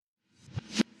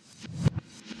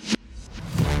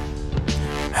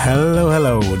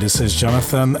Hello. This is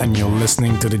Jonathan, and you're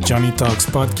listening to the Johnny Talks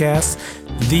podcast,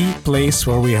 the place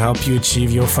where we help you achieve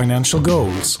your financial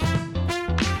goals.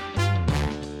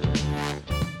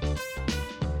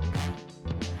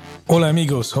 Hola,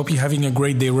 amigos. Hope you're having a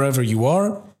great day wherever you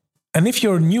are. And if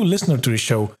you're a new listener to the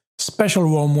show, special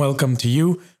warm welcome to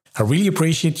you. I really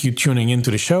appreciate you tuning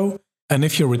into the show. And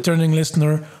if you're a returning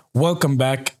listener, welcome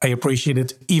back. I appreciate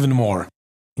it even more.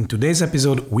 In today's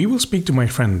episode, we will speak to my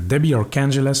friend Debbie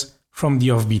Archangeles from The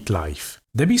Offbeat Life.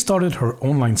 Debbie started her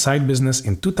online side business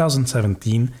in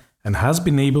 2017 and has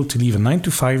been able to leave a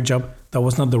 9-to-5 job that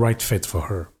was not the right fit for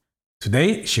her.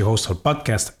 Today, she hosts her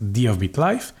podcast, The Offbeat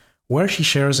Life, where she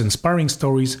shares inspiring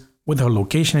stories with her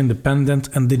location-independent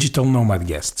and digital nomad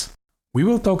guests. We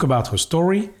will talk about her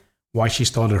story, why she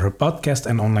started her podcast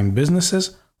and online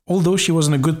businesses, although she was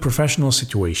in a good professional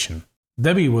situation.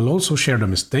 Debbie will also share the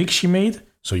mistakes she made,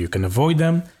 so you can avoid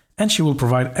them, and she will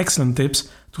provide excellent tips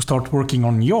to start working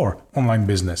on your online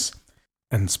business.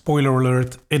 And spoiler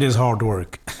alert, it is hard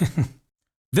work.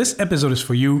 This episode is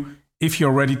for you if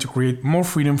you're ready to create more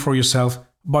freedom for yourself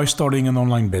by starting an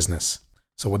online business.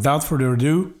 So without further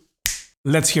ado,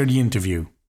 let's hear the interview.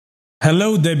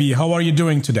 Hello, Debbie. How are you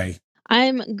doing today?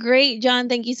 I'm great, John.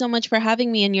 Thank you so much for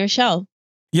having me in your show.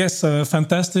 Yes,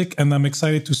 fantastic. And I'm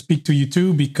excited to speak to you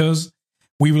too, because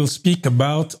we will speak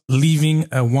about leaving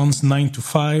one's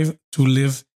 9-to-5 to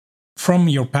live from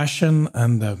your passion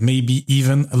and maybe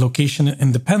even a location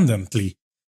independently.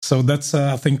 So that's,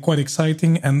 I think, quite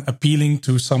exciting and appealing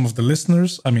to some of the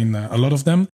listeners. I mean, a lot of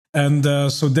them. And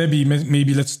so, Debbie,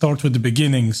 maybe let's start with the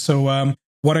beginning. So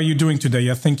what are you doing today?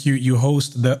 I think you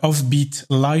host the Offbeat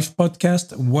Live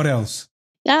podcast. What else?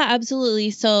 Yeah, absolutely.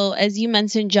 So as you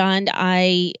mentioned, John,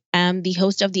 I am the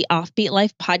host of the Offbeat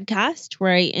Life podcast,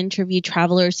 where I interview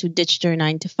travelers who ditched their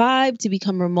 9-to-5 to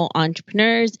become remote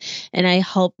entrepreneurs, and I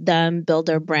help them build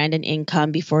their brand and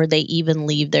income before they even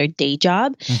leave their day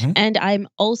job. And I'm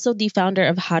also the founder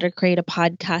of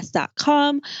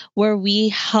howtocreateapodcast.com, where we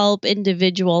help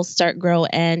individuals start, grow,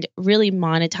 and really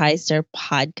monetize their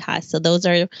podcast. So those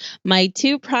are my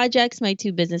two projects, my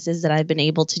two businesses that I've been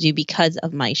able to do because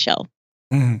of my show.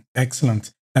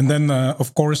 Excellent. And then,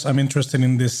 of course, I'm interested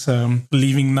in this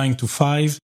leaving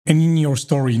 9-to-5 and in your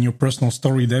story, in your personal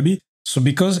story, Debbie. So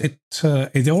because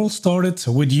it all started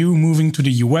with you moving to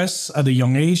the US at a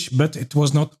young age, but it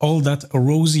was not all that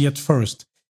rosy at first.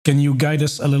 Can you guide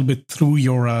us a little bit through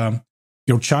your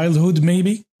childhood,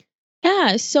 maybe?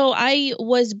 Yeah, so I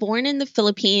was born in the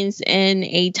Philippines in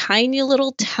a tiny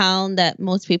little town that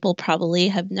most people probably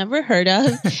have never heard of.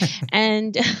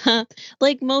 And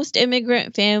like most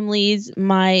immigrant families,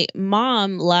 my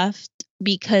mom left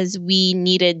because we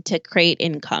needed to create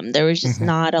income. There was just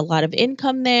not a lot of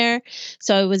income there.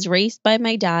 So I was raised by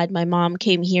my dad. My mom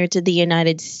came here to the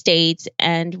United States.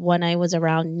 And when I was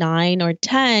around 9 or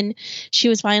 10, she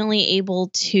was finally able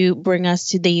to bring us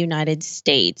to the United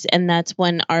States. And that's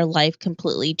when our life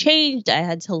completely changed. I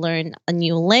had to learn a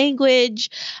new language.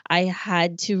 I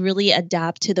had to really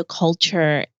adapt to the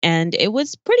culture. And it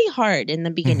was pretty hard in the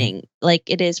beginning,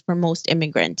 like it is for most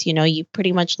immigrants. You know, you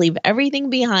pretty much leave everything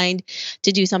behind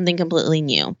to do something completely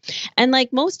new. And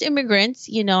like most immigrants,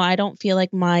 you know, I don't feel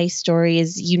like my story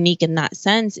is unique in that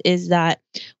sense, is that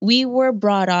we were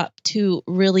brought up to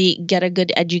really get a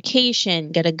good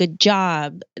education, get a good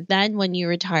job. Then when you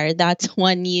retire, that's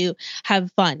when you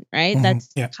have fun, right?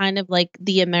 That's kind of like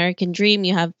the American dream.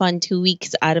 You have fun 2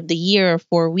 weeks out of the year or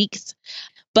 4 weeks.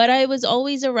 But I was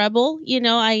always a rebel. You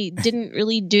know, I didn't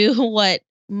really do what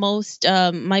most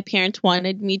my parents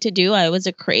wanted me to do. I was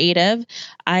a creative.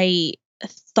 I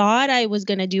thought I was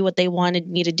going to do what they wanted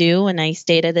me to do, and I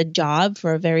stayed at a job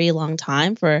for a very long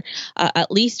time. For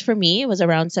at least for me, it was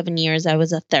around 7 years. I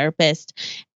was a therapist,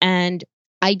 and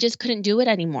I just couldn't do it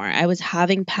anymore. I was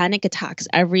having panic attacks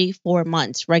every 4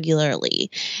 months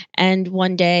regularly. And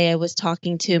one day I was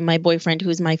talking to my boyfriend,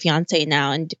 who's my fiance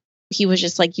now, and he was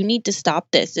just like, you need to stop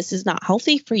this. This is not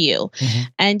healthy for you.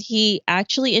 And he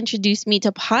actually introduced me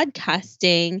to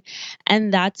podcasting.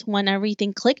 And that's when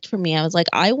everything clicked for me. I was like,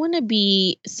 I want to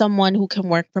be someone who can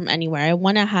work from anywhere. I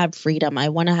want to have freedom. I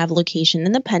want to have location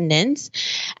independence.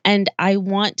 And I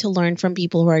want to learn from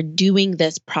people who are doing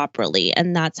this properly.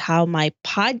 And that's how my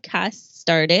podcast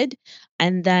started.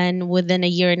 And then within a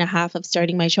year and a half of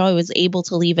starting my show, I was able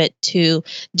to leave it to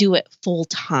do it full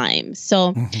time.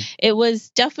 So it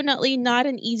was definitely not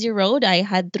an easy road. I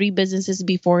had 3 businesses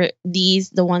before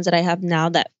these, the ones that I have now,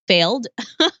 that failed.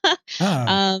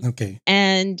 Okay.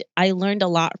 And I learned a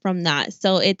lot from that.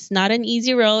 So it's not an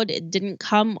easy road. It didn't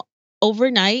come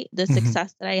overnight. The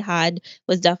success that I had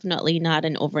was definitely not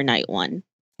an overnight one.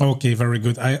 Okay, very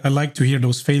good. I like to hear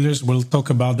those failures. We'll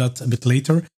talk about that a bit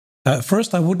later.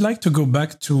 First, I would like to go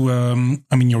back to,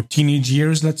 your teenage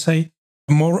years, let's say,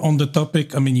 more on the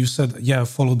topic. I mean, you said, yeah,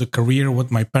 follow the career, what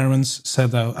my parents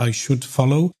said I should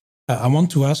follow. I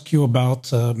want to ask you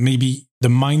about maybe the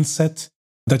mindset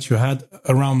that you had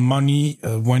around money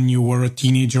when you were a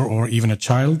teenager or even a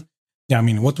child. Yeah, I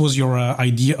mean, what was your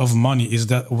idea of money?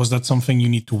 Was that something you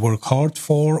need to work hard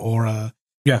for, or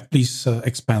yeah, please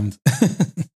expand.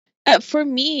 For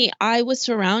me, I was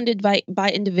surrounded by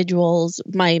individuals,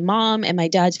 my mom and my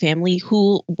dad's family,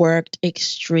 who worked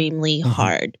extremely Hmm.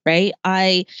 hard, right?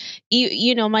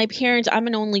 My parents, I'm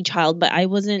an only child, but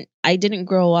I didn't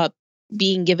grow up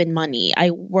being given money.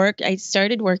 I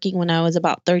started working when I was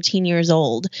about 13 years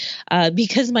old,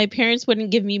 because my parents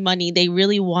wouldn't give me money. They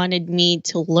really wanted me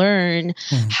to learn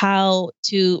Hmm. how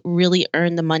to really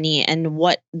earn the money and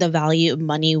what the value of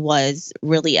money was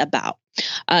really about.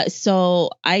 So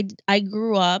I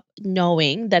grew up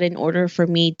knowing that in order for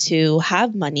me to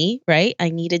have money, right, I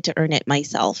needed to earn it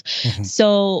myself.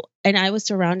 Hmm. And I was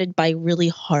surrounded by really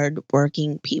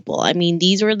hardworking people. I mean,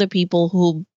 these were the people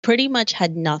who pretty much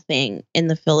had nothing in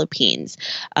the Philippines,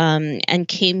 and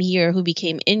came here, who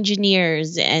became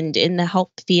engineers and in the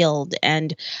health field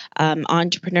and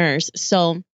entrepreneurs.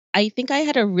 So I think I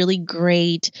had a really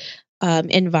great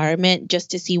environment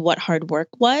just to see what hard work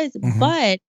was, Hmm.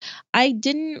 but I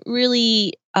didn't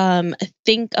really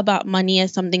think about money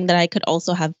as something that I could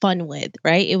also have fun with,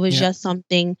 right? It was Yeah. just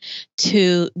something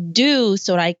to do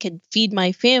so that I could feed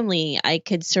my family, I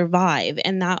could survive.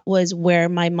 And that was where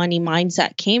my money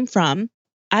mindset came from.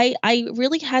 I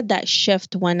really had that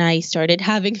shift when I started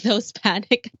having those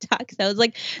panic attacks. I was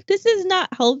like, this is not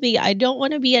healthy. I don't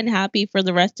want to be unhappy for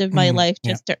the rest of my Hmm. life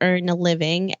Yeah. just to earn a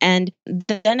living. And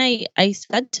then I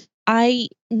said, I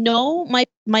know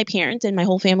my parents and my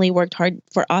whole family worked hard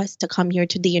for us to come here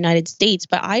to the United States,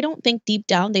 but I don't think deep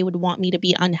down they would want me to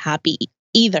be unhappy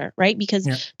either, right? Because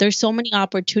Yeah. there's so many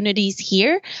opportunities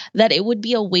here that it would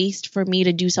be a waste for me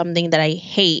to do something that I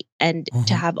hate and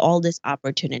to Hmm. have all this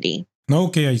opportunity.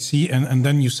 Okay, I see. And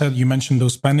then you mentioned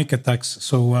those panic attacks.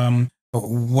 So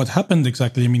what happened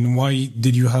exactly? I mean, why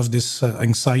did you have this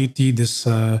anxiety, this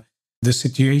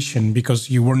situation? Because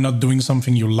you were not doing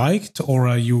something you liked, or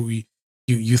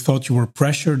you thought you were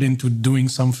pressured into doing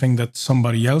something that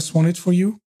somebody else wanted for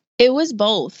you? It was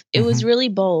both. It was Hmm. really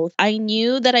both. I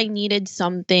knew that I needed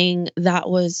something that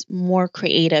was more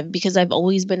creative because I've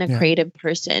always been a Yeah. creative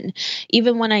person.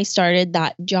 Even when I started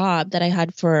that job that I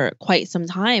had for quite some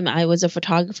time, I was a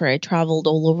photographer. I traveled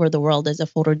all over the world as a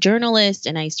photojournalist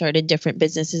and I started different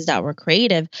businesses that were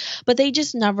creative, but they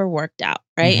just never worked out,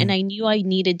 right? And Hmm. I knew I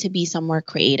needed to be somewhere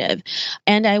creative.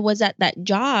 And I was at that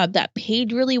job that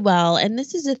paid really well. And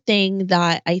this is a thing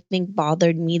that I think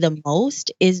bothered me the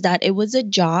most is that it was a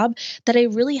job that I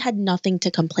really had nothing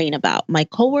to complain about. My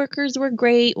coworkers were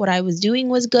great. What I was doing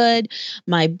was good.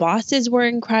 My bosses were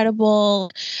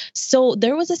incredible. So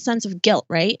there was a sense of guilt,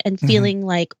 right? And Hmm. feeling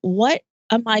like, what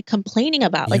am I complaining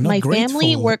about? You're Like not my family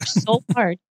grateful. worked so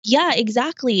hard. Yeah,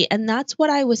 exactly. And that's what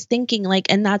I was thinking.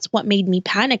 Like, and that's what made me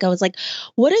panic. I was like,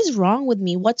 what is wrong with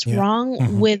me? What's Yeah. wrong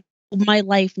Hmm. with my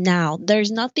life now?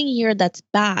 There's nothing here that's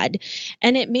bad.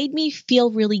 And it made me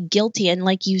feel really guilty. And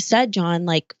like you said, John,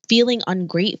 like feeling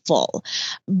ungrateful.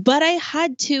 But I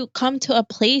had to come to a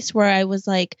place where I was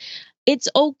like, it's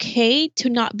okay to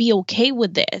not be okay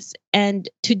with this and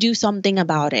to do something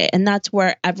about it. And that's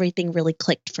where everything really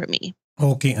clicked for me.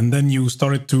 Okay, and then you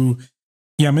started to.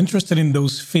 Yeah, I'm interested in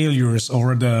those failures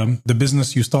or the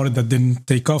business you started that didn't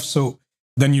take off. So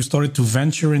then you started to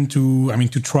venture into,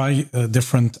 to try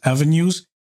different avenues.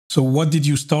 So what did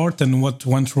you start and what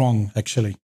went wrong,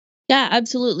 actually? Yeah,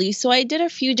 absolutely. So I did a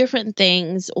few different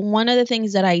things. One of the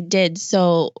things that I did,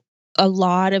 so a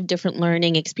lot of different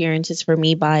learning experiences for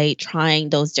me by trying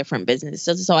those different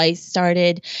businesses. So I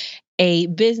started a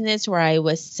business where I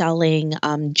was selling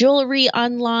jewelry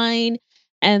online.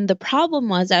 And the problem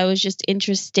was, I was just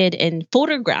interested in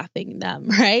photographing them,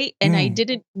 right? And I Mm.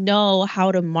 didn't know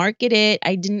how to market it.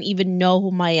 I didn't even know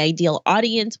who my ideal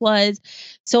audience was.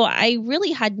 So I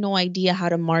really had no idea how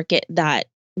to market that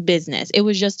business. It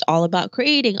was just all about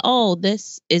creating, oh,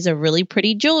 this is a really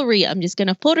pretty jewelry. I'm just going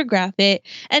to photograph it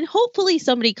and hopefully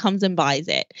somebody comes and buys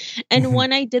it. And Hmm.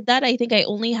 when I did that, I think I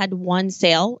only had one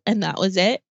sale and that was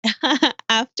it.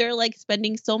 After like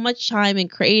spending so much time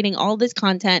and creating all this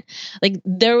content, like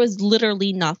there was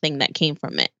literally nothing that came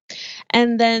from it.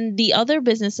 And then the other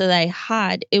business that I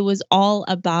had, it was all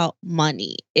about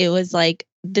money. It was like,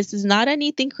 this is not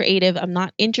anything creative. I'm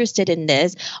not interested in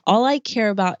this. All I care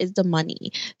about is the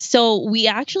money. So we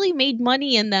actually made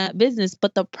money in that business,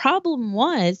 but the problem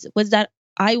was that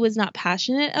I was not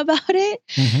passionate about it.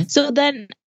 Mm-hmm. So then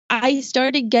I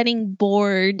started getting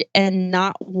bored and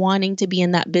not wanting to be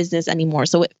in that business anymore.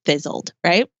 So it fizzled,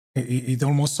 right? It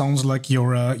almost sounds like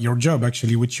your job,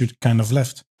 actually, which you kind of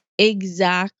left.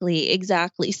 Exactly.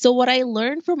 So what I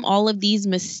learned from all of these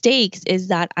mistakes is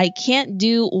that I can't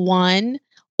do one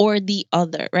or the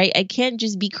other, right? I can't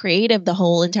just be creative the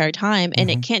whole entire time, and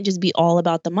it can't just be all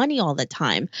about the money all the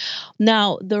time.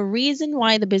 Now, the reason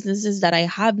why the businesses that I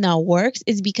have now works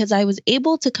is because I was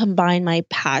able to combine my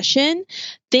passion,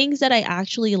 things that I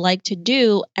actually like to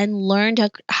do, and learned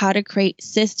how to create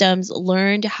systems,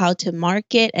 learned how to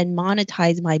market and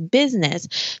monetize my business.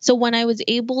 So when I was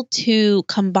able to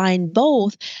combine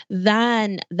both,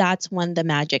 then that's when the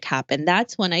magic happened.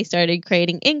 That's when I started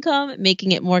creating income,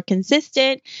 making it more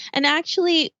consistent, and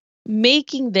actually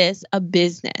making this a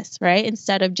business, right?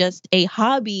 Instead of just a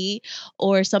hobby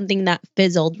or something that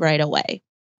fizzled right away.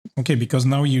 Okay, because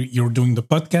now you're doing the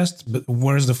podcast, but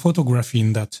where's the photography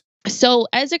in that? So,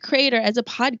 as a creator, as a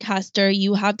podcaster,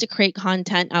 you have to create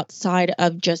content outside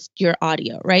of just your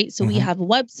audio, right? So, we have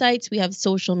websites, we have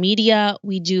social media,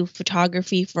 we do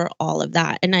photography for all of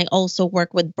that. And I also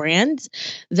work with brands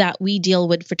that we deal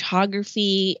with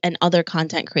photography and other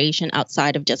content creation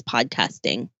outside of just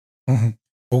podcasting.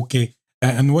 Okay.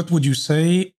 And what would you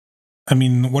say? I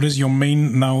mean, what is your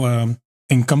main now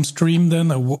income stream then?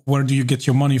 Where do you get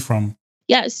your money from?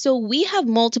 Yeah, so we have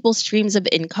multiple streams of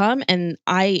income, and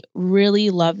I really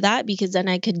love that because then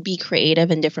I could be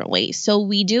creative in different ways. So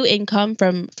we do income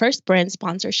from first brand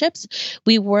sponsorships.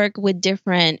 We work with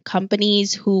different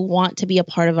companies who want to be a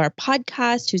part of our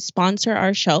podcast, who sponsor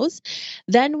our shows.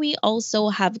 Then we also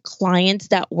have clients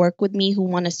that work with me who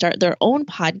want to start their own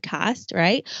podcast,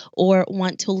 right? Or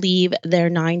want to leave their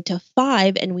 9 to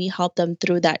 5, and we help them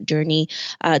through that journey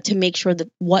to make sure that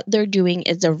what they're doing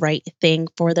is the right thing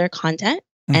for their content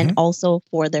and also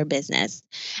for their business.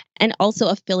 And also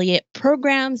affiliate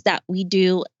programs that we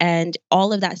do, and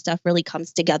all of that stuff really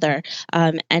comes together.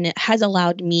 And it has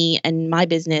allowed me and my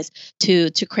business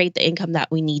to create the income that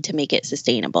we need to make it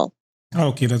sustainable.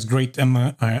 Okay, that's great. And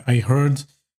I heard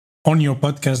on your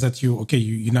podcast that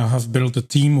you now have built a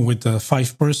team with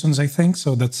 5 persons, I think.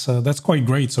 So that's quite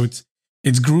great. So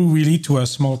it's grew really to a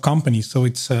small company. So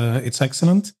it's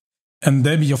excellent. And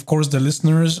Debbie, of course, the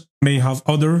listeners may have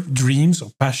other dreams or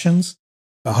passions.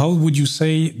 How would you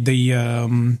say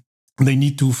they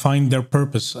need to find their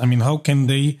purpose? I mean, how can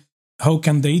they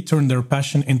turn their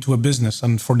passion into a business?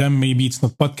 And for them, maybe it's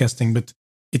not podcasting, but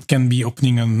it can be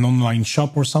opening an online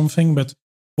shop or something. But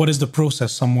what is the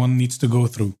process someone needs to go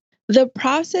through? The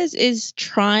process is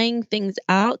trying things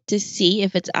out to see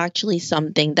if it's actually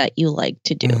something that you like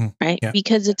to do, right? Yeah.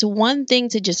 Because it's one thing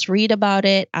to just read about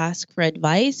it, ask for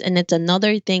advice, and it's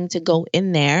another thing to go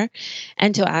in there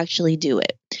and to actually do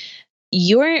it.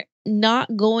 You're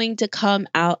not going to come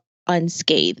out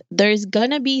unscathed. There's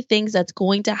going to be things that's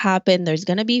going to happen. There's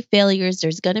going to be failures.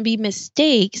 There's going to be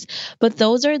mistakes, but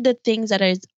those are the things that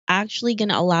is actually going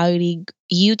to allow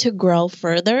you to grow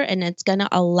further, and it's going to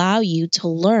allow you to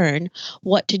learn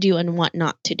what to do and what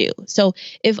not to do. So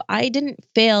if I didn't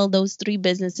fail those 3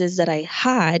 businesses that I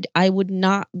had, I would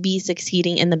not be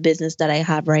succeeding in the business that I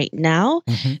have right now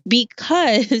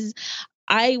because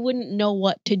I wouldn't know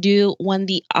what to do when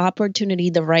the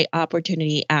right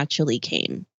opportunity actually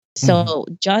came. So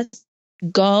just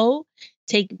go,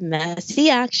 take messy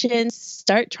actions,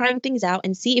 start trying things out,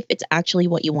 and see if it's actually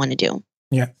what you want to do.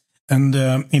 Yeah. And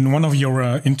in one of your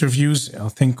interviews, I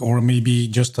think, or maybe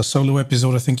just a solo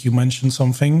episode, I think you mentioned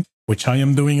something, which I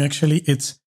am doing actually.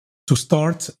 It's to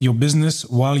start your business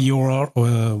while you are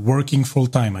working full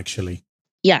time, actually.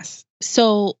 Yes.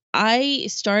 So I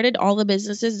started all the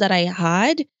businesses that I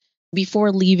had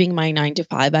before leaving my 9 to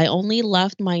 5. I only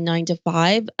left my 9 to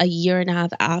 5 a year and a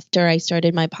half after I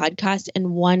started my podcast,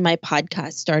 and when my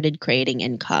podcast started creating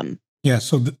income. Yeah.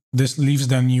 So this leaves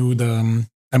then you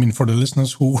for the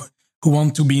listeners who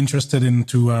want to be interested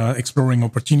into exploring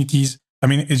opportunities. I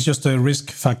mean, it's just a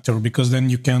risk factor because then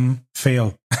you can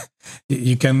fail.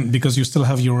 You can, because you still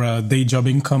have your day job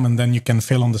income, and then you can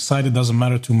fail on the side. It doesn't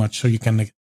matter too much. So you can,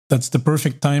 that's the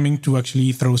perfect timing to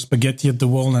actually throw spaghetti at the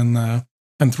wall and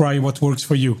try what works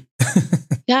for you.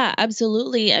 Yeah,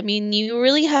 absolutely. I mean, you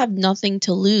really have nothing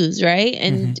to lose, right?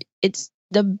 And it's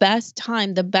the best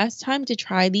time to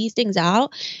try these things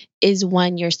out is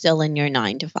when you're still in your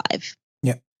 9 to 5.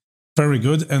 Yeah, very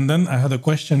good. And then I had a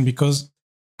question, because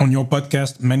on your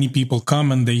podcast, many people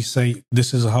come and they say,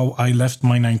 this is how I left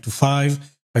my 9 to 5.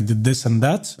 I did this and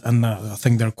that. And I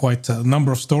think there are quite a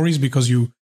number of stories because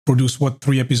you produce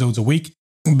 3 episodes a week.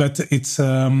 But it's,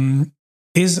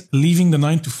 is leaving the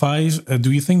 9 to 5,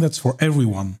 do you think that's for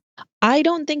everyone? I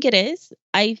don't think it is.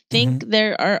 I think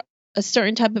there are a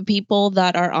certain type of people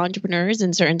that are entrepreneurs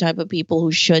and certain type of people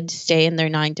who should stay in their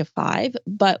 9 to 5.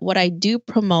 But what I do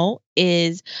promote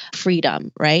is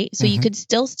freedom, right? So you could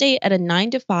still stay at a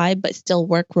 9 to 5, but still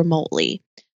work remotely.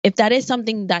 If that is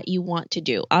something that you want to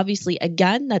do. Obviously,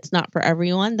 again, that's not for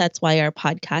everyone. That's why our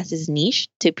podcast is niche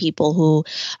to people who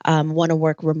want to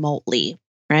work remotely,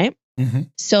 right?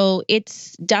 So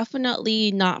it's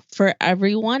definitely not for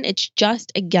everyone. It's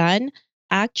just, again,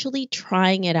 actually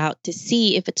trying it out to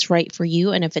see if it's right for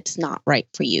you and if it's not right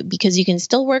for you. Because you can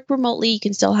still work remotely, you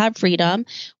can still have freedom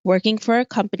working for a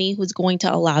company who's going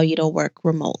to allow you to work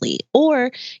remotely.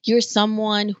 Or you're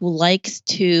someone who likes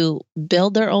to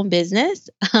build their own business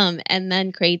and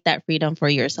then create that freedom for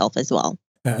yourself as well.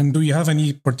 And do you have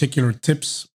any particular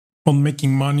tips on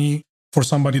making money for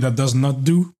somebody that does not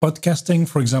do podcasting?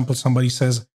 For example, somebody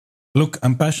says, look,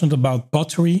 I'm passionate about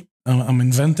pottery. I'm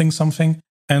inventing something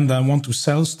and I want to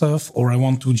sell stuff, or I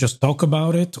want to just talk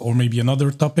about it, or maybe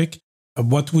another topic.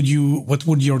 What would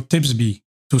your tips be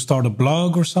to start a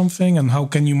blog or something? And how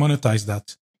can you monetize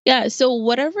that? Yeah. So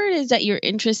whatever it is that you're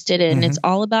interested in, it's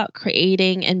all about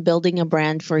creating and building a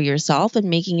brand for yourself and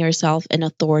making yourself an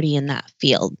authority in that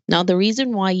field. Now, the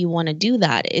reason why you want to do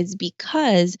that is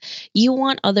because you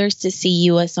want others to see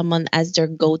you as someone as their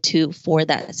go-to for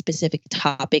that specific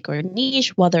topic or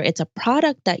niche, whether it's a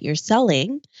product that you're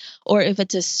selling or if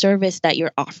it's a service that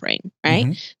you're offering,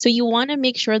 right? So you want to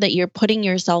make sure that you're putting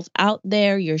yourself out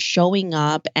there, you're showing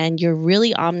up, and you're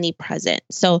really omnipresent.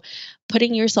 So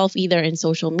putting yourself either in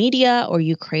social media, or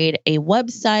you create a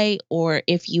website, or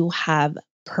if you have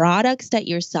products that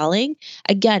you're selling,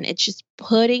 again, it's just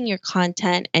putting your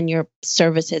content and your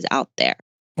services out there.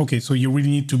 Okay, so you really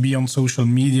need to be on social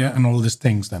media and all these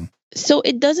things then. So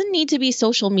it doesn't need to be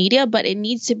social media, but it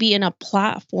needs to be in a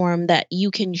platform that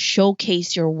you can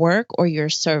showcase your work or your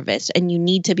service, and you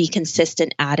need to be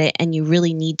consistent at it, and you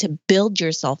really need to build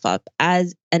yourself up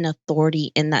as an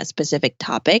authority in that specific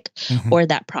topic or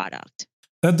that product.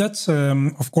 That's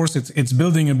of course it's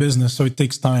building a business, so it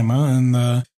takes time.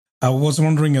 And I was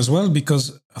wondering as well,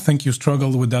 because I think you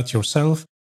struggled with that yourself,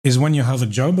 is when you have a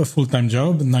job, a full-time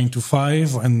job, 9 to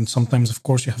 5, and sometimes, of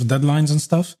course, you have deadlines and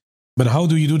stuff. But how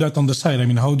do you do that on the side? I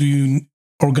mean, how do you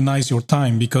organize your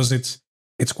time? Because it's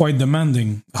quite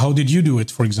demanding. How did you do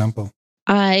it, for example?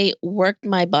 I worked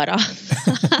my butt off.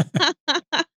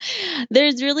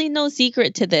 There's really no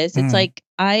secret to this. It's like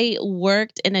I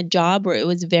worked in a job where it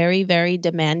was very, very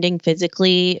demanding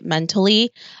physically,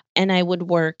 mentally, and I would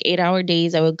work 8-hour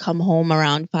days. I would come home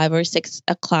around 5 or 6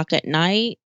 o'clock at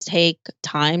night, take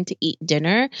time to eat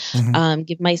dinner,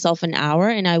 give myself an hour,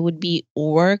 and I would be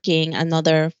working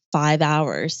another 5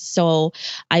 hours. So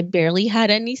I barely had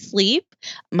any sleep.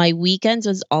 My weekends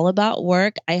was all about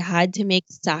work. I had to make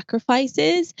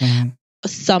sacrifices.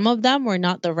 Some of them were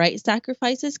not the right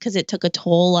sacrifices because it took a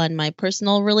toll on my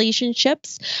personal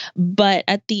relationships. But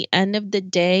at the end of the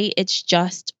day, it's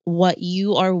just what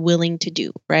you are willing to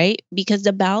do, right? Because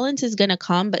the balance is going to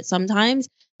come, but sometimes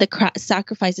the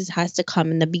sacrifices has to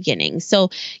come in the beginning. So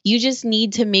you just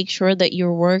need to make sure that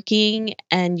you're working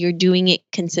and you're doing it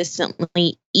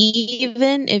consistently,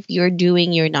 even if you're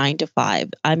doing your 9 to 5.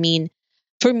 I mean,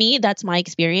 for me, that's my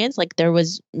experience. Like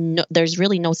there's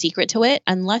really no secret to it,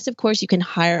 unless of course you can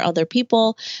hire other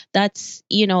people. That's,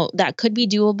 that could be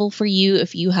doable for you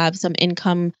if you have some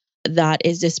income that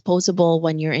is disposable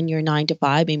when you're in your 9 to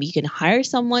 5. Maybe you can hire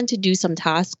someone to do some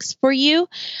tasks for you.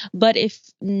 But if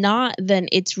not, then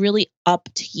it's really up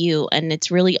to you and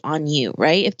it's really on you,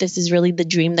 right? If this is really the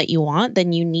dream that you want,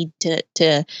 then you need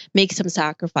to make some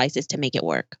sacrifices to make it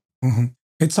work.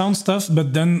 It sounds tough,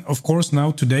 but then of course now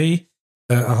today,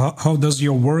 how does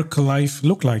your work life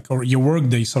look like, or your work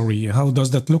day? Sorry, how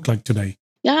does that look like today?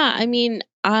 Yeah, I mean,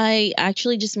 I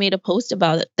actually just made a post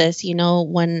about this.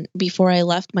 Before I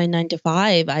left my 9 to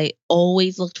 5, I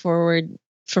always looked forward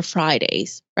for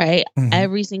Fridays, right?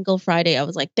 Every single Friday, I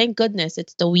was like, thank goodness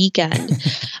it's the weekend.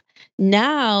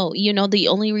 Now, the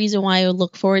only reason why I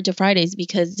look forward to Fridays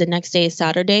because the next day is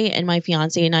Saturday and my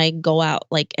fiance and I go out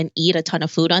and eat a ton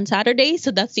of food on Saturday.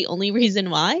 So that's the only reason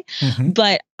why.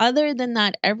 But other than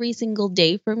that, every single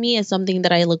day for me is something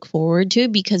that I look forward to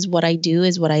because what I do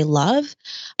is what I love.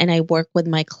 And I work with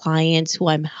my clients who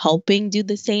I'm helping do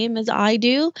the same as I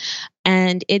do.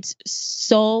 And it's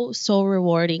so, so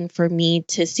rewarding for me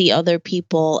to see other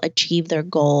people achieve their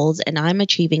goals, and I'm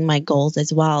achieving my goals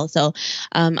as well. So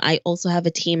I also have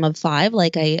a team of 5,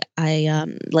 like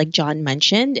John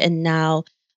mentioned, and now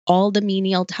all the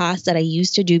menial tasks that I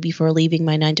used to do before leaving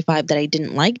my 9 to 5 that I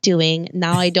didn't like doing.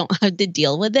 Now I don't have to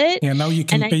deal with it. Yeah, now you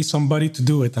can And pay somebody to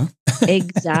do it, huh?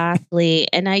 exactly.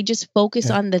 And I just focus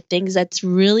Yeah. on the things that's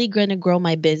really going to grow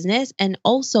my business and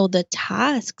also the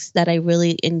tasks that I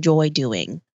really enjoy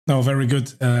doing. No, very good.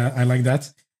 I like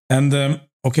that. And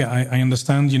okay, I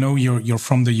understand. You're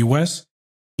from the US.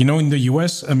 In the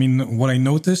US, I mean, what I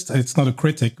noticed, it's not a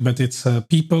critic, but it's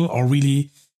people are really,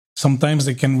 sometimes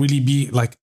they can really be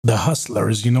like the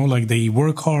hustlers, like they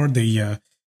work hard.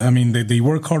 They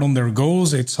work hard on their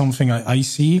goals. It's something I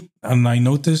see and I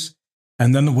notice.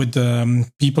 And then with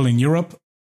people in Europe,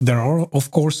 there are, of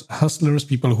course, hustlers,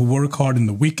 people who work hard in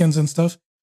the weekends and stuff.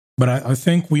 But I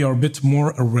think we are a bit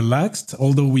more relaxed,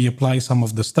 although we apply some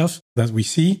of the stuff that we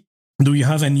see. Do you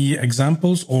have any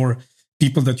examples or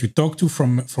people that you talk to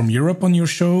from Europe on your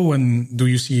show? And do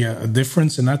you see a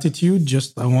difference in attitude?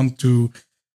 Just I want to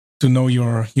know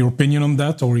your opinion on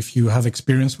that, or if you have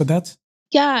experience with that.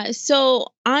 Yeah. So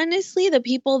honestly, the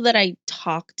people that I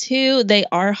talk to, they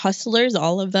are hustlers.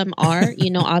 All of them are,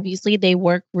 obviously they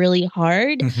work really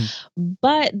hard,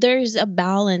 but there's a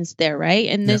balance there, right?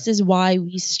 And this is why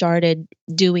we started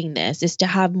doing this, is to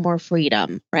have more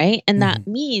freedom, right? And that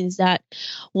means that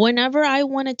whenever I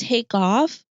want to take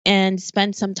off and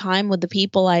spend some time with the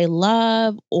people I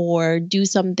love or do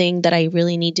something that I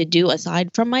really need to do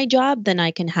aside from my job, then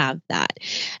I can have that.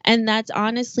 And that's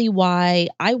honestly why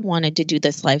I wanted to do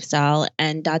this lifestyle.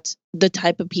 And that's the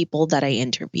type of people that I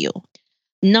interview.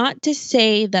 Not to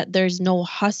say that there's no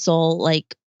hustle,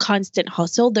 like constant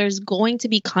hustle. There's going to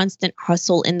be constant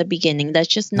hustle in the beginning. That's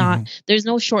just not, there's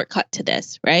no shortcut to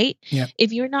this, right? Yeah.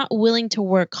 If you're not willing to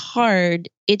work hard,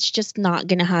 it's just not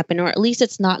going to happen, or at least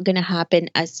it's not going to happen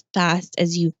as fast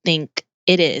as you think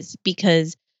it is,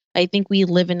 because I think we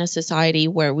live in a society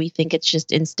where we think it's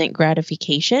just instant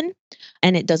gratification,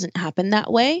 and it doesn't happen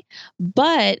that way.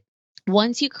 But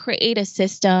once you create a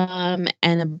system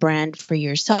and a brand for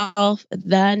yourself,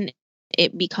 then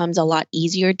it becomes a lot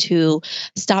easier to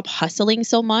stop hustling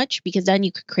so much, because then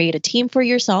you could create a team for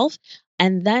yourself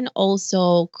and then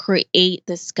also create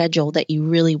the schedule that you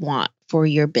really want for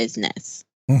your business.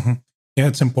 Yeah,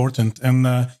 it's important. And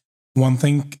one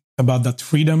thing about that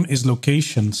freedom is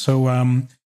location. So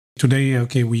today,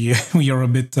 okay, we are a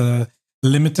bit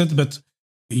limited, but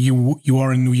you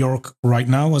are in New York right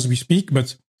now as we speak.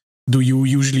 But do you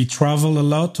usually travel a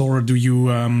lot, or do you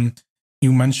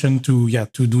you mentioned to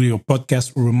do your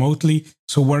podcast remotely?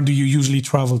 So where do you usually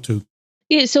travel to?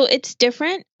 Yeah, so it's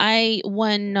different.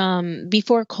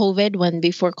 Before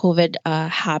COVID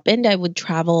happened, I would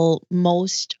travel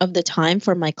most of the time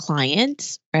for my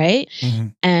clients, right?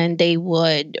 And they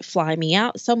would fly me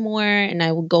out somewhere, and I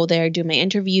would go there, do my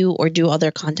interview, or do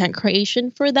other content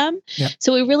creation for them. Yeah.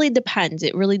 So it really depends.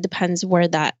 It really depends where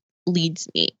that leads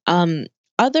me.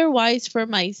 Otherwise, for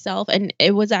myself, and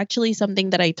it was actually something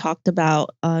that I talked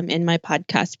about in my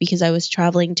podcast, because I was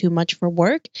traveling too much for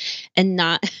work and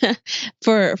not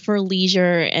for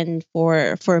leisure and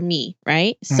for me,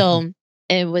 right? So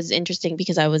it was interesting,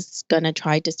 because I was gonna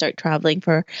try to start traveling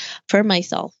for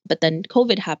myself, but then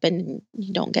COVID happened and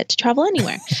you don't get to travel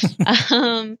anywhere.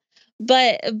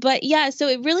 But yeah, so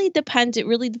it really depends. It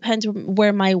really depends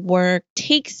where my work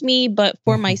takes me. But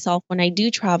for myself, when I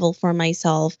do travel for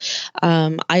myself,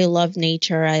 I love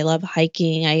nature. I love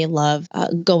hiking. I love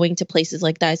going to places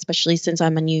like that, especially since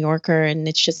I'm a New Yorker and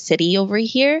it's just city over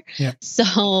here. Yeah.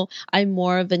 So I'm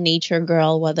more of a nature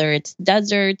girl, whether it's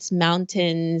deserts,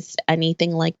 mountains,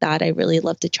 anything like that. I really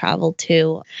love to travel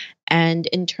too. And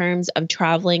in terms of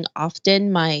traveling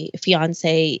often, my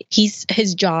fiance,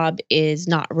 his job is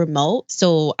not remote.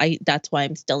 So that's why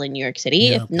I'm still in New York City.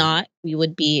 Yeah, if not, we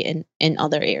would be in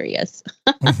other areas.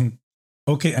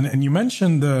 Okay. And you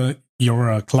mentioned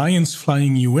your clients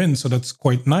flying you in. So that's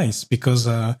quite nice, because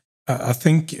I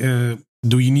think,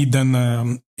 do you need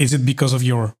then, is it because of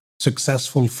your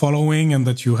successful following and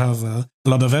that you have a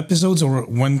lot of episodes, or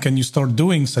when can you start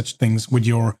doing such things with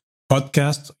your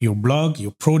podcast, your blog,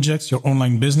 your projects, your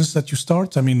online business that you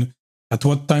start? I mean, at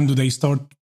what time do they start?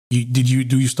 Do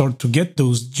you start to get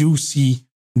those juicy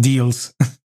deals?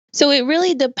 So it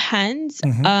really depends.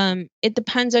 It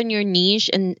depends on your niche,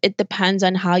 and it depends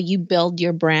on how you build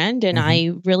your brand. And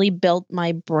I really built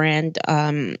my brand,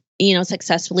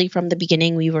 successfully from the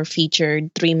beginning. We were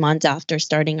featured 3 months after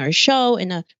starting our show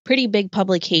in a pretty big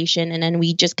publication. And then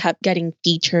we just kept getting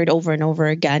featured over and over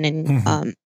again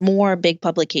in more big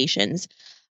publications.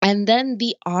 And then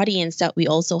the audience that we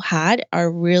also had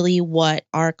are really what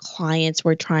our clients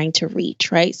were trying to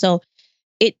reach, right? So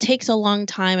it takes a long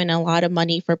time and a lot of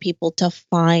money for people to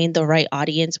find the right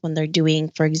audience when they're doing,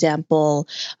 for example,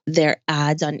 their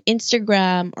ads on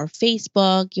Instagram or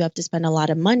Facebook. You have to spend a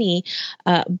lot of money.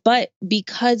 But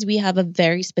because we have a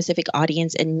very specific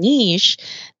audience and niche,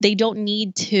 they don't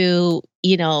need to,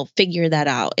 figure that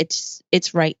out.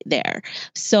 It's right there.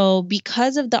 So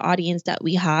because of the audience that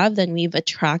we have, then we've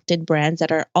attracted brands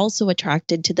that are also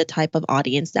attracted to the type of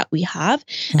audience that we have.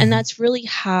 And that's really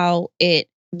how it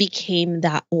became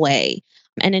that way.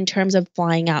 And in terms of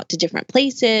flying out to different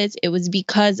places, it was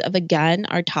because of, again,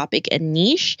 our topic and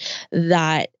niche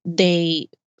that they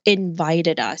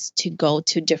invited us to go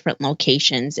to different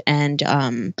locations, and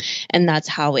that's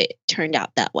how it turned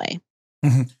out that way.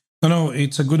 No,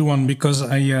 it's a good one, because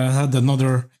I had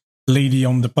another lady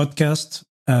on the podcast,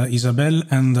 Isabel,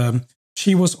 and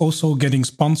she was also getting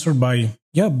sponsored by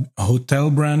hotel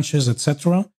branches,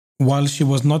 etc., while she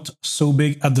was not so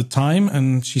big at the time.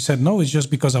 And she said, no, it's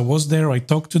just because I was there, I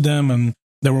talked to them and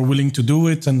they were willing to do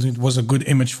it, and it was a good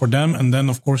image for them. And then,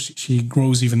 of course, she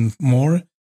grows even more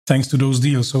thanks to those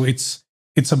deals. So it's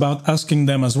about asking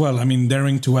them as well. I mean,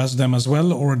 daring to ask them as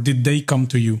well, or did they come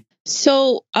to you?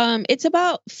 So it's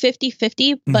about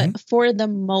 50-50, but for the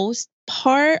most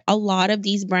part, a lot of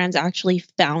these brands actually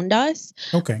found us.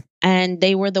 Okay. And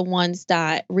they were the ones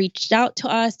that reached out to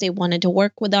us. They wanted to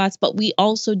work with us, but we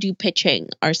also do pitching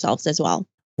ourselves as well.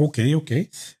 Okay.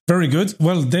 Very good.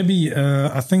 Well, Debbie,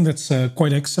 I think that's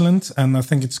quite excellent. And I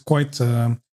think it's quite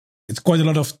a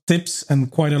lot of tips and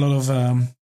quite a lot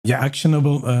of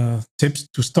actionable tips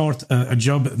to start a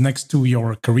job next to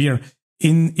your career.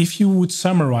 If you would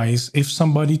summarize, if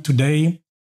somebody today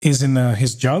is in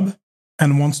his job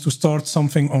and wants to start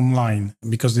something online,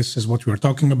 because this is what we're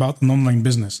talking about, an online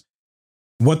business,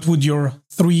 what would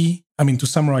to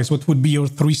summarize, what would be your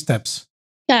 3 steps?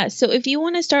 Yeah. So if you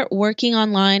want to start working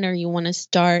online or you want to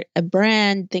start a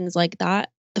brand, things like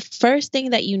that, the first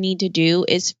thing that you need to do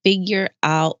is figure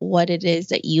out what it is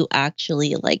that you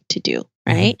actually like to do,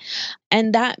 right?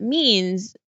 And that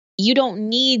means you don't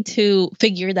need to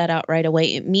figure that out right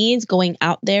away. It means going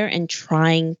out there and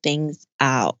trying things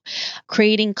out,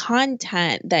 creating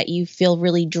content that you feel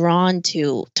really drawn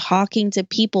to, talking to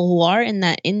people who are in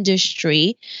that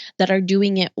industry that are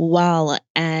doing it well,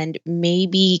 and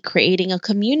maybe creating a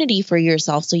community for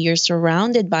yourself so you're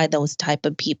surrounded by those type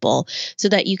of people so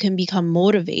that you can become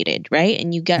motivated, right?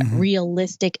 And you get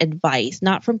realistic advice,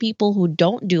 not from people who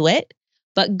don't do it,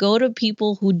 but go to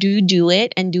people who do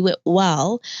it and do it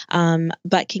well,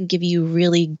 but can give you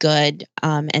really good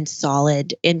and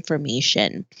solid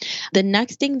information. The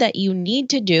next thing that you need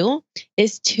to do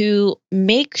is to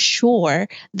make sure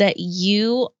that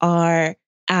you are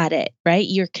at it, right?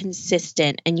 You're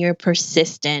consistent and you're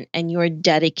persistent and you're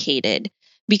dedicated.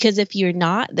 Because if you're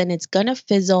not, then it's going to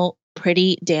fizzle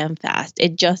pretty damn fast.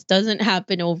 It just doesn't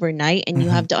happen overnight. And you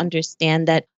have to understand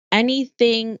that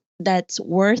anything that's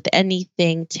worth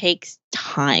anything takes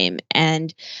time.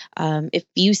 And if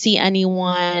you see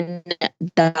anyone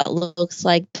that looks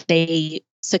like they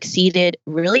succeeded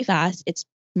really fast, it's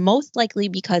most likely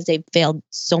because they've failed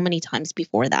so many times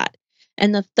before that.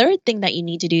 And the third thing that you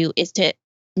need to do is to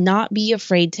not be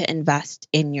afraid to invest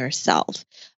in yourself.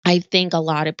 I think a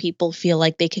lot of people feel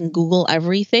like they can Google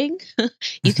everything.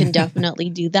 You can definitely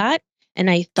do that. And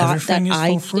I thought everything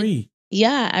is for free.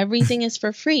 Yeah, everything is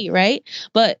for free, right?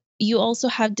 But you also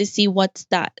have to see what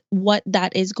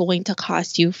that is going to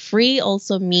cost you. Free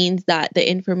also means that the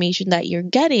information that you're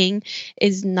getting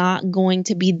is not going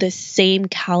to be the same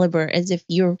caliber as if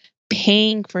you're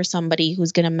paying for somebody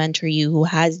who's going to mentor you, who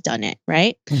has done it,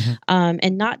 right?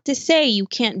 And not to say you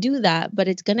can't do that, but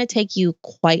it's going to take you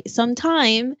quite some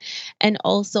time and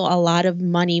also a lot of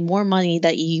money, more money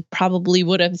that you probably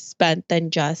would have spent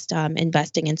than just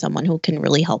investing in someone who can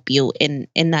really help you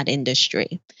in that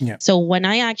industry. Yeah. So when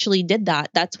I actually did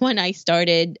that, that's when I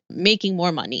started making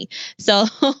more money. So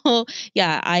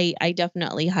yeah, I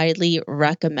definitely highly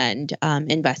recommend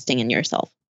investing in yourself.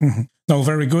 No,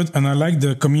 very good. And I like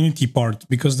the community part,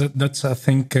 because that's, I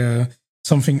think,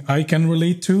 something I can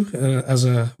relate to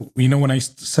when I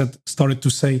started to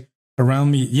say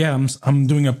around me, I'm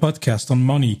doing a podcast on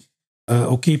money.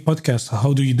 Okay, podcast.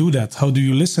 How do you do that? How do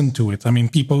you listen to it? I mean,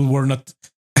 people were not,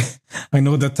 I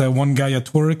know that one guy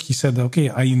at work, he said, okay,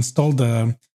 I installed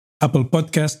Apple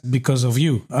Podcast because of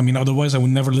you. I mean, otherwise I would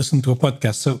never listen to a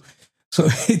podcast. So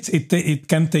it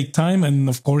can take time. And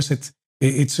of course it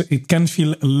can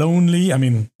feel lonely. I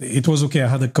mean, it was okay. I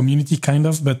had a community kind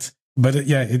of, but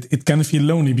it can feel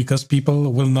lonely because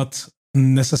people will not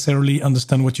necessarily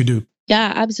understand what you do.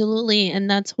 Yeah, absolutely. And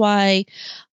that's why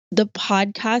the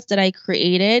podcast that I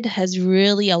created has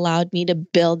really allowed me to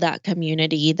build that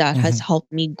community that has Mhm.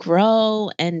 helped me grow.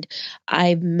 And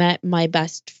I've met my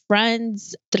best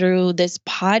friends through this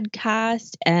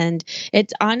podcast. And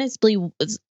it's honestly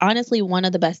one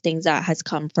of the best things that has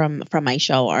come from my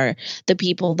show are the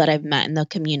people that I've met and the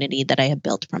community that I have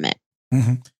built from it.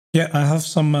 Mhm. Yeah, I have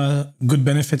some good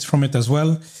benefits from it as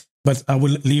well, but I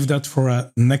will leave that for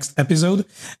a next episode.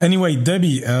 Anyway,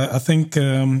 Debbie, I think,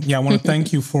 I want to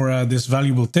thank you for this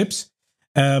valuable tips.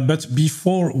 But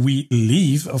before we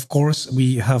leave, of course,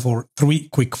 we have our 3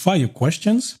 quick fire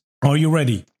questions. Are you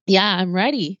ready? Yeah, I'm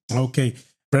ready. Okay,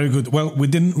 very good. Well, we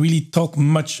didn't really talk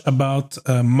much about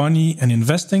money and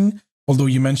investing, although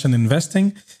you mentioned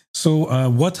investing. So,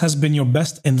 what has been your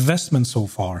best investment so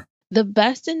far? The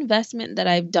best investment that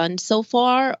I've done so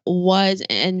far was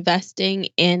investing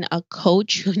in a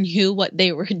coach who knew what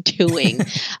they were doing,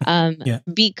 Yeah.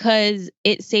 because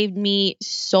it saved me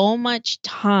so much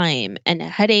time and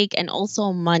headache and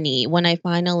also money when I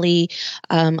finally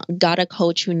got a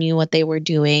coach who knew what they were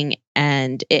doing,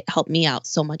 and it helped me out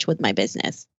so much with my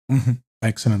business. Mhm.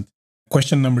 Excellent.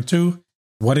 Question number 2.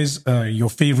 What is your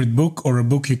favorite book or a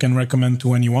book you can recommend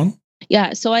to anyone?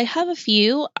 Yeah, so I have a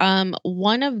few.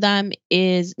 One of them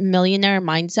is Millionaire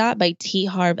Mindset by T.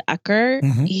 Harv Eker.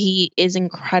 Mhm. He is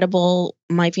incredible.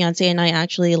 My fiance and I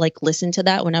actually listen to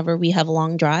that whenever we have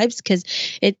long drives because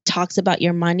it talks about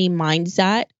your money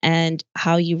mindset and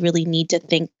how you really need to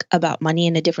think about money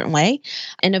in a different way.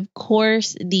 And of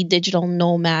course, the Digital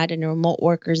Nomad and Remote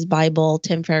Workers Bible,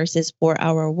 Tim Ferriss's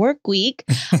 4-Hour Work Week,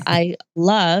 I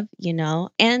love,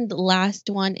 And the last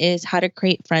one is How to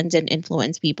Create Friends and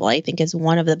Influence People. I think is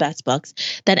one of the best books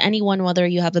that anyone, whether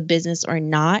you have a business or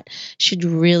not, should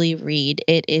really read.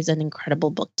 It is an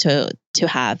incredible book to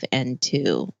have and to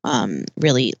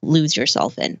really lose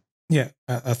yourself in. Yeah,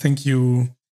 I think you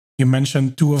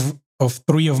mentioned 2 of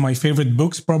 3 of my favorite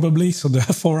books, probably. So the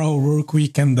 4-Hour Work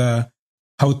Week and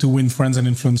How to Win Friends and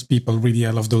Influence People. Really,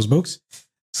 I love those books.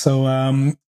 So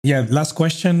last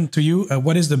question to you.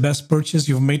 What is the best purchase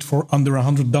you've made for under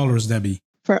 $100, Debbie?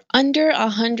 For under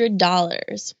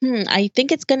 $100, I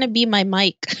think it's going to be my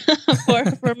mic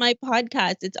for my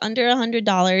podcast. It's under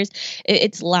 $100.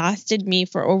 It's lasted me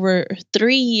for over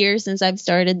 3 years since I've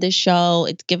started this show.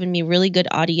 It's given me really good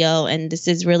audio, and this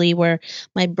is really where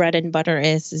my bread and butter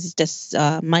is this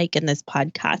mic and this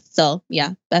podcast. So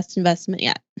yeah, best investment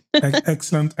yet.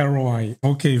 Excellent ROI.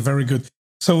 Okay, very good.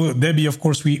 So Debbie, of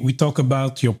course, we talk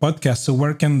about your podcast. So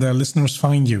where can the listeners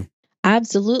find you?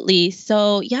 Absolutely.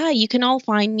 So yeah, you can all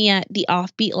find me at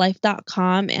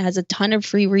theoffbeatlife.com. It has a ton of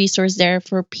free resource there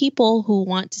for people who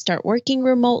want to start working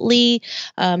remotely,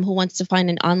 who wants to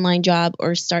find an online job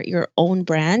or start your own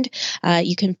brand.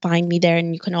 You can find me there,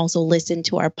 and you can also listen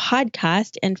to our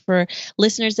podcast. And for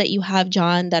listeners that you have,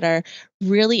 John, that are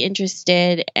really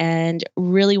interested and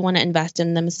really want to invest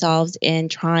in themselves in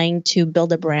trying to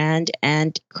build a brand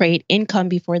and create income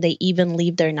before they even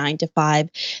leave their 9 to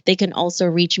 5, they can also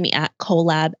reach me at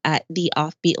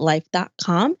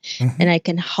collab@theoffbeatlife.com, and I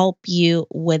can help you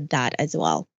with that as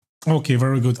well. Okay,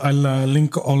 very good. I'll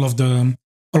link all of the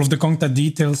contact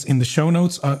details in the show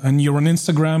notes. And you're on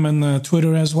Instagram and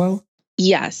Twitter as well?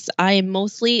 Yes, I am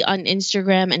mostly on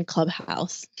Instagram and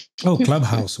Clubhouse. Oh,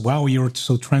 Clubhouse. Wow, you're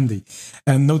so trendy.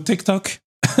 And no TikTok?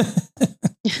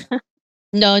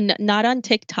 No, not on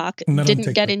TikTok. Not on Didn't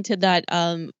TikTok. get into that,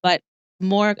 but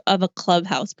more of a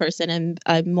Clubhouse person.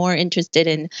 I'm more interested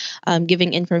in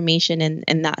giving information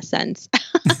in that sense.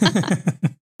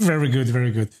 Very good,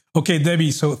 very good. Okay,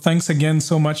 Debbie, so thanks again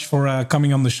so much for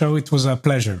coming on the show. It was a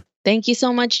pleasure. Thank you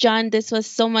so much, John. This was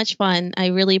so much fun. I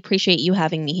really appreciate you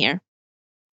having me here.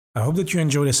 I hope that you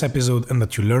enjoyed this episode and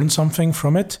that you learned something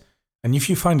from it. And if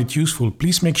you find it useful,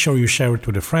 please make sure you share it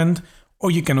with a friend, or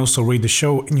you can also rate the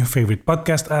show in your favorite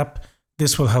podcast app.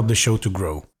 This will help the show to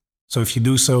grow. So if you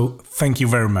do so, thank you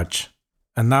very much.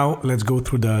 And now let's go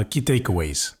through the key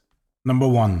takeaways. Number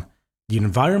 1, the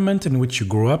environment in which you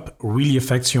grow up really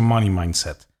affects your money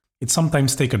mindset. It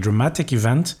sometimes takes a dramatic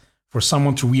event for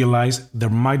someone to realize there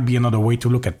might be another way to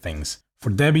look at things. For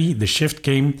Debbie, the shift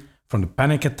came from the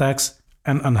panic attacks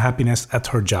and unhappiness at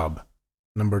her job.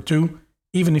 Number 2,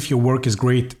 even if your work is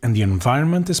great and the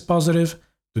environment is positive,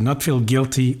 do not feel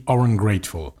guilty or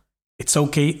ungrateful. It's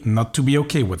okay not to be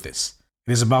okay with this.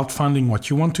 It is about finding what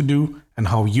you want to do and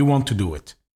how you want to do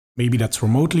it. Maybe that's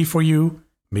remotely for you.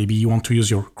 Maybe you want to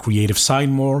use your creative side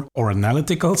more or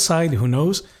analytical side, who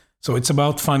knows? So it's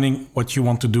about finding what you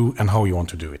want to do and how you want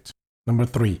to do it. Number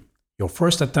 3, your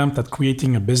first attempt at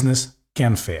creating a business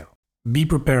can fail. Be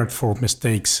prepared for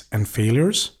mistakes and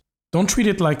failures. Don't treat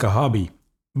it like a hobby.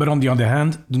 But on the other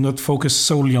hand, do not focus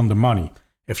solely on the money.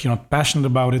 If you're not passionate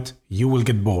about it, you will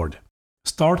get bored.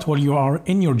 Start while you are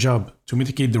in your job to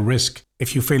mitigate the risk.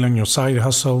 If you fail on your side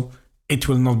hustle, it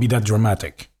will not be that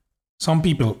dramatic. Some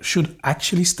people should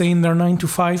actually stay in their 9 to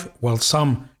 5, while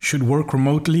some should work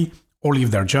remotely or leave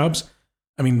their jobs.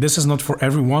 I mean, this is not for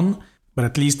everyone, but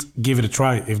at least give it a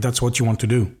try if that's what you want to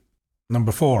do.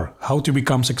 Number 4, how to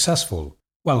become successful.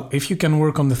 Well, if you can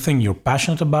work on the thing you're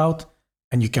passionate about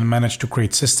and you can manage to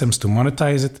create systems to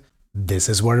monetize it, this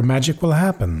is where magic will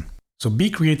happen. So be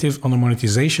creative on the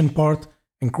monetization part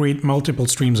and create multiple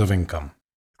streams of income.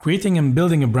 Creating and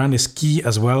building a brand is key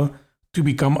as well to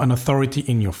become an authority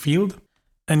in your field.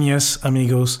 And yes,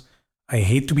 amigos, I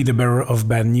hate to be the bearer of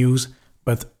bad news,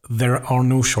 but there are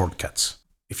no shortcuts.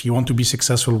 If you want to be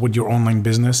successful with your online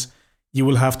business, you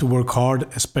will have to work hard,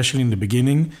 especially in the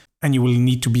beginning, and you will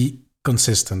need to be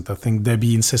consistent. I think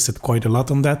Debbie insisted quite a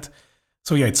lot on that.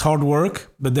 So yeah, it's hard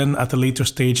work, but then at a later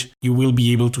stage, you will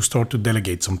be able to start to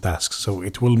delegate some tasks. So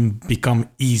it will become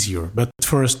easier. But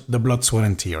first, the blood, sweat,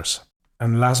 and tears.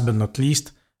 And last but not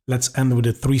least, let's end with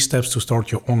the 3 steps to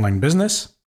start your online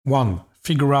business. 1,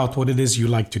 figure out what it is you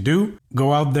like to do.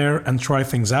 Go out there and try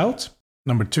things out.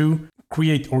 Number 2,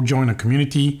 create or join a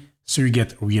community so you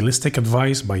get realistic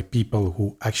advice by people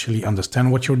who actually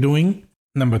understand what you're doing.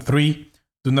 Number 3,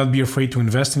 do not be afraid to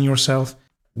invest in yourself.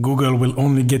 Google will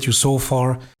only get you so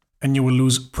far, and you will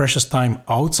lose precious time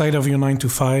outside of your 9 to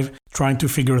 5 trying to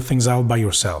figure things out by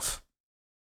yourself.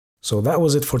 So that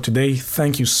was it for today.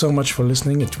 Thank you so much for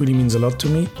listening. It really means a lot to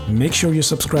me. Make sure you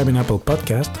subscribe in Apple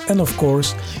Podcast. And of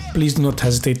course, please do not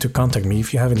hesitate to contact me.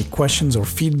 If you have any questions or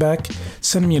feedback,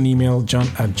 send me an email,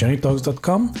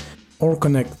 john@johnnytalks.com, or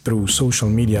connect through social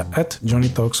media at Johnny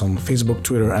Talks on Facebook,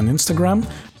 Twitter, and Instagram.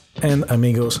 And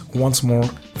amigos, once more,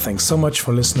 thanks so much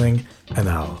for listening, and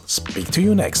I'll speak to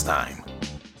you next time.